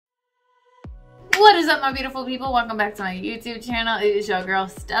What is up, my beautiful people? Welcome back to my YouTube channel. It is your girl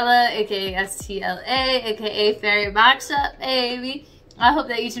Stella, aka STLA, aka Fairy Box Up, baby. I hope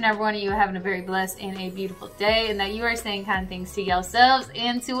that each and every one of you are having a very blessed and a beautiful day, and that you are saying kind things to yourselves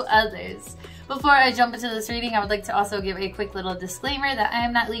and to others. Before I jump into this reading, I would like to also give a quick little disclaimer that I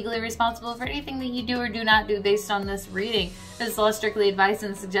am not legally responsible for anything that you do or do not do based on this reading. This is all strictly advice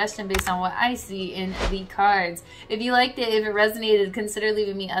and suggestion based on what I see in the cards. If you liked it, if it resonated, consider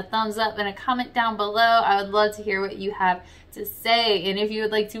leaving me a thumbs up and a comment down below. I would love to hear what you have to say. And if you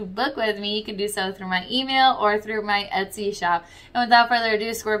would like to book with me, you can do so through my email or through my Etsy shop. And without further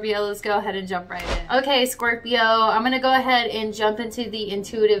ado, Scorpio, let's go ahead and jump right in. Okay, Scorpio, I'm going to go ahead and jump into the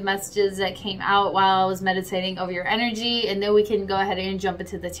intuitive messages that came out while I was meditating over your energy, and then we can go ahead and jump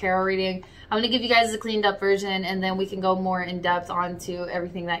into the tarot reading. I'm going to give you guys a cleaned up version, and then we can go more in depth onto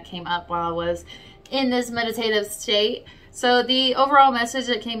everything that came up while I was in this meditative state. So the overall message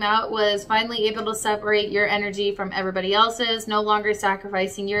that came out was finally able to separate your energy from everybody else's, no longer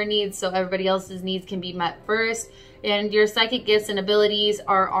sacrificing your needs so everybody else's needs can be met first. And your psychic gifts and abilities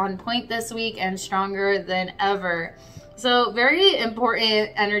are on point this week and stronger than ever. So very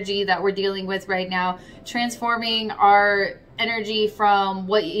important energy that we're dealing with right now, transforming our energy from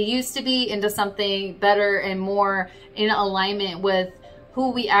what it used to be into something better and more in alignment with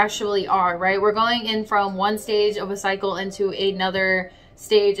who we actually are, right? We're going in from one stage of a cycle into another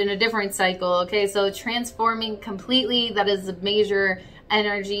stage in a different cycle, okay? So transforming completely, that is the major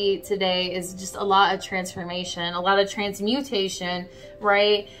energy today, is just a lot of transformation, a lot of transmutation,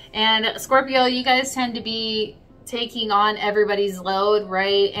 right? And Scorpio, you guys tend to be taking on everybody's load,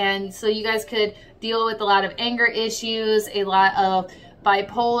 right? And so you guys could deal with a lot of anger issues, a lot of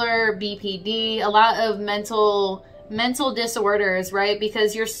bipolar, BPD, a lot of mental disorders, right?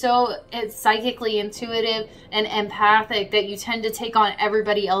 Because you're so psychically intuitive and empathic that you tend to take on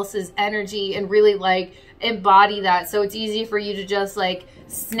everybody else's energy and really like embody that. So it's easy for you to just like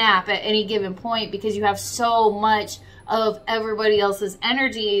snap at any given point because you have so much of everybody else's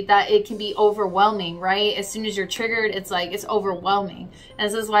energy that it can be overwhelming, right? As soon as you're triggered, it's like it's overwhelming. And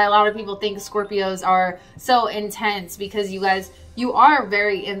this is why a lot of people think Scorpios are so intense, because you are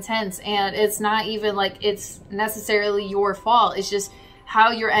very intense, and it's not even like it's necessarily your fault. It's just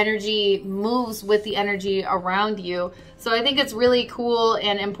how your energy moves with the energy around you. So I think it's really cool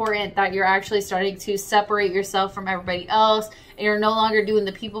and important that you're actually starting to separate yourself from everybody else, and you're no longer doing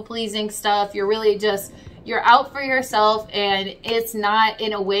the people-pleasing stuff. You're really just, you're out for yourself, and it's not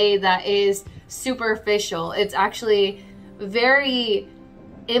in a way that is superficial. It's actually very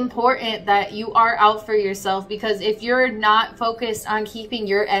important that you are out for yourself, because if you're not focused on keeping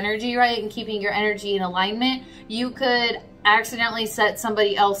your energy right and keeping your energy in alignment, you could accidentally set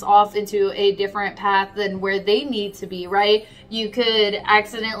somebody else off into a different path than where they need to be, right? You could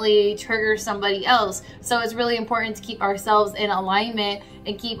accidentally trigger somebody else. So it's really important to keep ourselves in alignment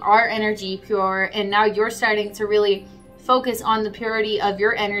and keep our energy pure. And now you're starting to really focus on the purity of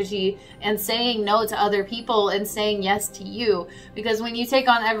your energy and saying no to other people and saying yes to you. Because when you take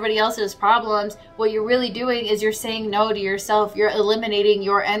on everybody else's problems, what you're really doing is you're saying no to yourself. You're eliminating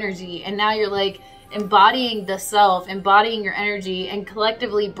your energy, and now you're like embodying the self, embodying your energy, and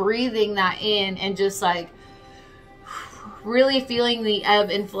collectively breathing that in, and just like really feeling the ebb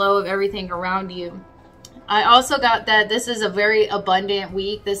and flow of everything around you. I also got that this is a very abundant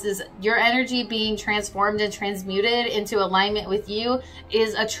week. This is your energy being transformed and transmuted into alignment with you,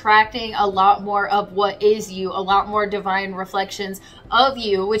 is attracting a lot more of what is you, a lot more divine reflections of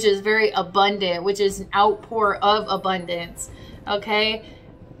you, which is very abundant, which is an outpour of abundance, okay?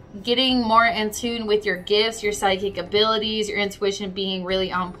 Getting more in tune with your gifts, your psychic abilities, your intuition being really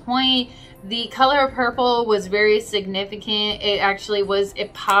on point. The color purple was very significant. It actually was,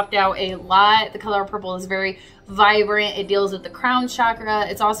 it popped out a lot. The color purple is very vibrant. It deals with the crown chakra.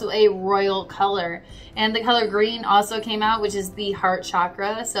 It's also a royal color. And the color green also came out, which is the heart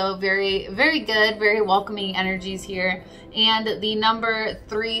chakra. So very, very good, very welcoming energies here. And the number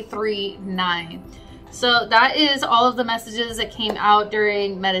 339. So that is all of the messages that came out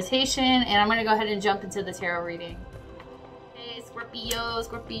during meditation, and I'm going to go ahead and jump into the tarot reading. Hey,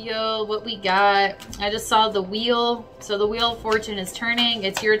 Scorpio, what we got? I just saw the wheel. So the wheel of fortune is turning.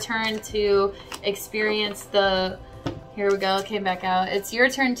 It's your turn to experience the, here we go, it came back out. It's your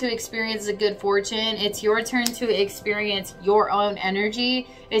turn to experience the good fortune. It's your turn to experience your own energy.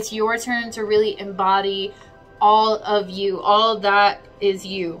 It's your turn to really embody all of you, all that is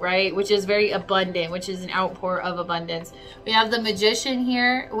you, right? Which is very abundant, which is an outpour of abundance. We have the Magician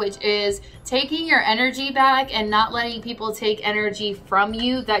here, which is taking your energy back and not letting people take energy from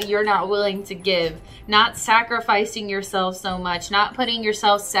you that you're not willing to give. Not sacrificing yourself so much, not putting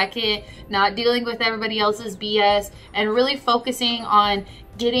yourself second, not dealing with everybody else's BS, and really focusing on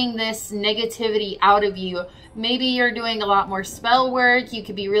getting this negativity out of you. Maybe you're doing a lot more spell work. You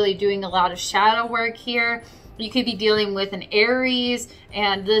could be really doing a lot of shadow work here. You could be dealing with an Aries,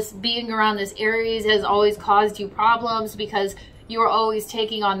 and this being around this Aries has always caused you problems because you are always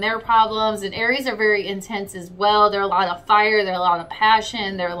taking on their problems. And Aries are very intense as well. They're a lot of fire, they're a lot of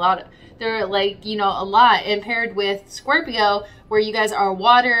passion, they're like, you know, a lot. And paired with Scorpio, where you guys are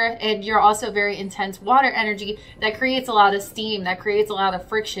water and you're also very intense water energy, that creates a lot of steam, that creates a lot of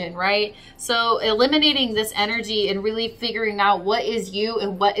friction, right? So eliminating this energy and really figuring out what is you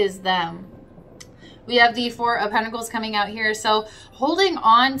and what is them. We have the Four of Pentacles coming out here. So holding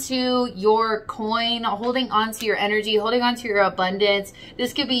on to your coin, holding on to your energy, holding on to your abundance.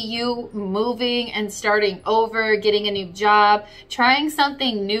 This could be you moving and starting over, getting a new job, trying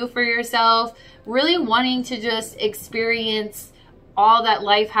something new for yourself, really wanting to just experience all that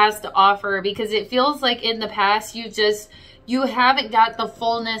life has to offer, because it feels like in the past you haven't got the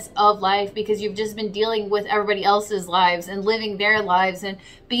fullness of life because you've just been dealing with everybody else's lives and living their lives and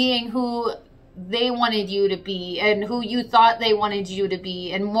being who they wanted you to be and who you thought they wanted you to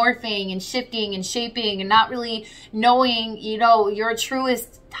be, and morphing and shifting and shaping and not really knowing, you know, your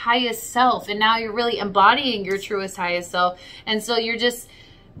truest, highest self. And now you're really embodying your truest, highest self. And so you're just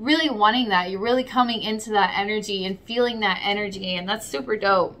really wanting that. You're really coming into that energy and feeling that energy, and that's super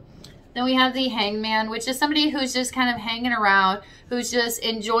dope. Then we have the Hangman, which is somebody who's just kind of hanging around, who's just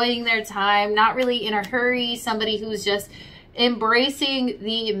enjoying their time, not really in a hurry, somebody who's just embracing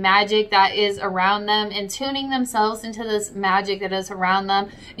the magic that is around them and tuning themselves into this magic that is around them.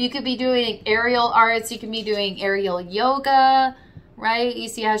 You could be doing aerial arts, you can be doing aerial yoga, right? You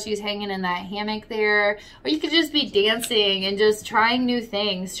see how she's hanging in that hammock there. Or you could just be dancing and just trying new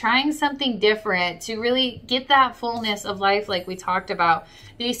things, trying something different to really get that fullness of life like we talked about.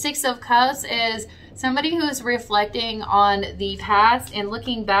 The Six of Cups is somebody who's reflecting on the past and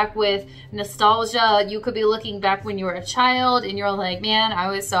looking back with nostalgia. You could be looking back when you were a child and you're like, man, I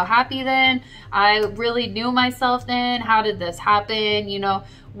was so happy then. I really knew myself then. How did this happen? You know,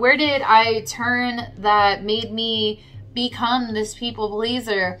 where did I turn that made me become this people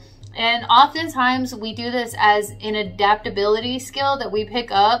pleaser? And oftentimes we do this as an adaptability skill that we pick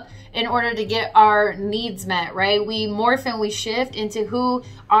up in order to get our needs met, right? We morph and we shift into who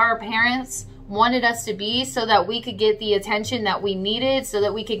our parents wanted us to be so that we could get the attention that we needed, so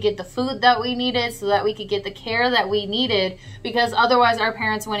that we could get the food that we needed, so that we could get the care that we needed, because otherwise our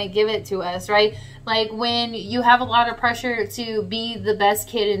parents wouldn't give it to us, right? Like when you have a lot of pressure to be the best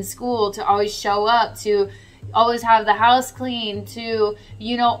kid in school, to always show up, to always have the house clean, to,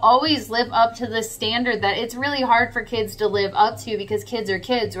 you know, always live up to the standard that it's really hard for kids to live up to because kids are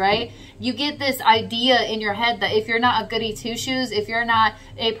kids, right? You get this idea in your head that if you're not a goody two-shoes, if you're not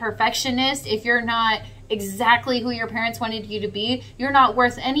a perfectionist, if you're not exactly who your parents wanted you to be, you're not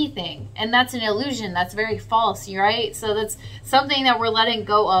worth anything. And that's an illusion. That's very false, right? So that's something that we're letting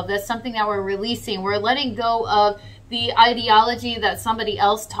go of. That's something that we're releasing. We're letting go of the ideology that somebody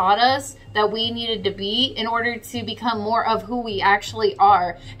else taught us that we needed to be in order to become more of who we actually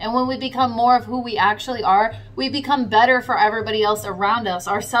are. And when we become more of who we actually are, we become better for everybody else around us,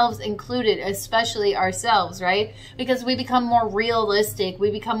 ourselves included, especially ourselves, right? Because we become more realistic,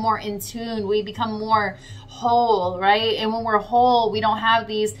 we become more in tune, we become more whole, right? And when we're whole, we don't have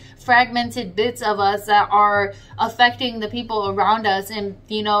these fragmented bits of us that are affecting the people around us and,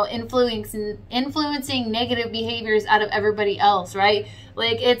 you know, influencing negative behaviors out of everybody else, right?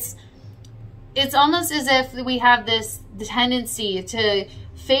 Like it's almost as if we have this tendency to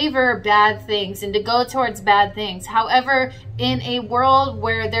favor bad things and to go towards bad things. However, in a world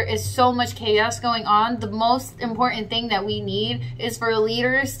where there is so much chaos going on, the most important thing that we need is for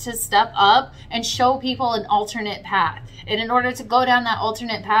leaders to step up and show people an alternate path. And in order to go down that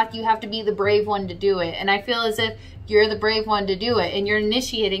alternate path, you have to be the brave one to do it. And I feel as if you're the brave one to do it, and you're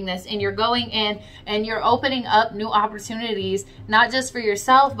initiating this, and you're going in and you're opening up new opportunities, not just for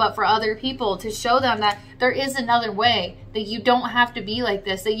yourself, but for other people, to show them that there is another way, that you don't have to be like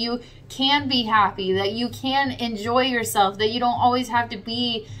this, that you can be happy, that you can enjoy yourself, that you don't always have to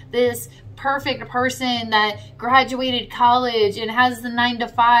be this perfect person that graduated college and has the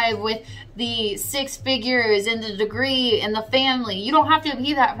 9-to-5 with the 6 figures and the degree and the family. You don't have to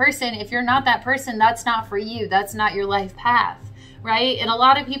be that person. If you're not that person, that's not for you. That's not your life path, right? And a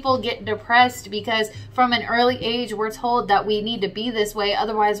lot of people get depressed because from an early age, we're told that we need to be this way,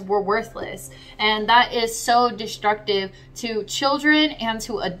 otherwise we're worthless. And that is so destructive to children and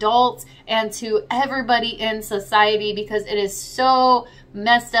to adults and to everybody in society, because it is so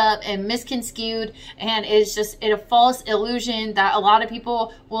messed up and misconstrued, and it's just a false illusion that a lot of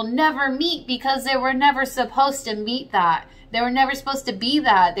people will never meet because they were never supposed to meet that. They were never supposed to be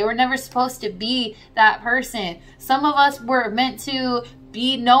that. They were never supposed to be that person. Some of us were meant to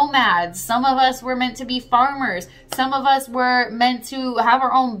be nomads. Some of us were meant to be farmers. Some of us were meant to have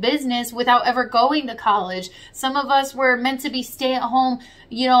our own business without ever going to college. Some of us were meant to be stay-at-home,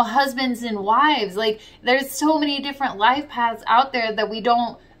 you know, husbands and wives. Like, there's so many different life paths out there that we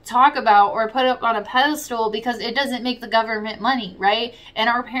don't talk about or put up on a pedestal because it doesn't make the government money, right? And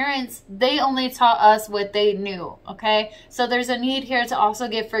our parents, they only taught us what they knew, okay? So there's a need here to also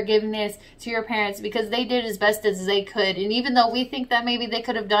give forgiveness to your parents because they did as best as they could. And even though we think that maybe they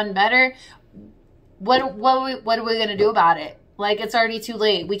could have done better, what are we going to do about it? Like, it's already too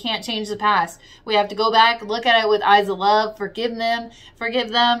late. We can't change the past. We have to go back, look at it with eyes of love, forgive them,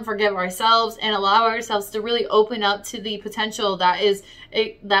 forgive ourselves, and allow ourselves to really open up to the potential that is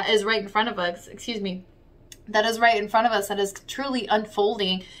right in front of us. Excuse me. That is right in front of us, that is truly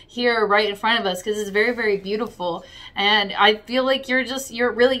unfolding here right in front of us, because it's very, very beautiful. And I feel like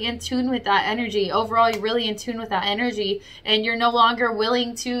you're really in tune with that energy. Overall, you're really in tune with that energy, and you're no longer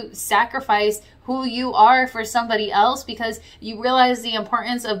willing to sacrifice who you are for somebody else, because you realize the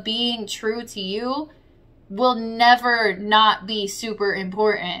importance of being true to you will never not be super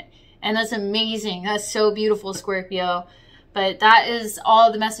important. And that's amazing. That's so beautiful, Scorpio. But that is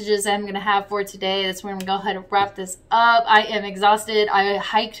all the messages I'm going to have for today. That's where I'm going to go ahead and wrap this up. I am exhausted. I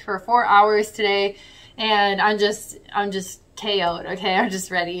hiked for 4 hours today, and I'm just KO'd, okay? I'm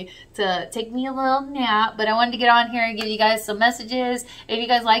just ready to take me a little nap. But I wanted to get on here and give you guys some messages. If you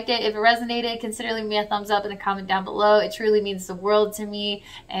guys liked it, if it resonated, consider leaving me a thumbs up and a comment down below. It truly means the world to me.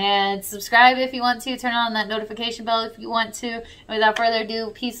 And subscribe if you want to. Turn on that notification bell if you want to. And without further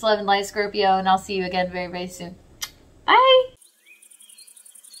ado, peace, love, and light, Scorpio. And I'll see you again very, very soon. Bye.